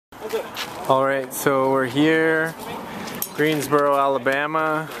Alright, so we're here, Greensboro,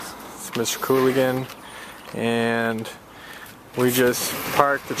 Alabama. It's Mr. Cooligan, and we just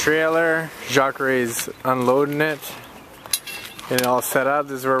parked the trailer. Jacare's unloading it, and all set up.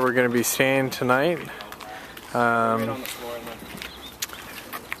 This is where we're going to be staying tonight.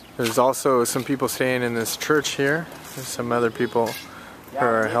 There's also some people staying in this church here. There's some other people who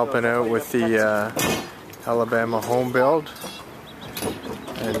are helping out with the Alabama home build.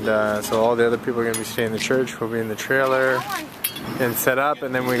 And so all the other people are going to be staying in the church. We'll be in the trailer and set up.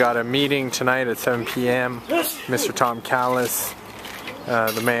 And then we got a meeting tonight at 7 p.m. Mr. Tom Callis,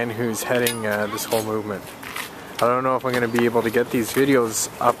 the man who's heading this whole movement. I don't know if I'm going to be able to get these videos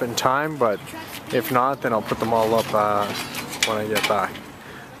up in time, but if not, then I'll put them all up when I get back.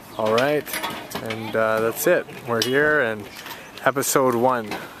 Alright, and that's it. We're here, and episode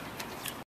 1.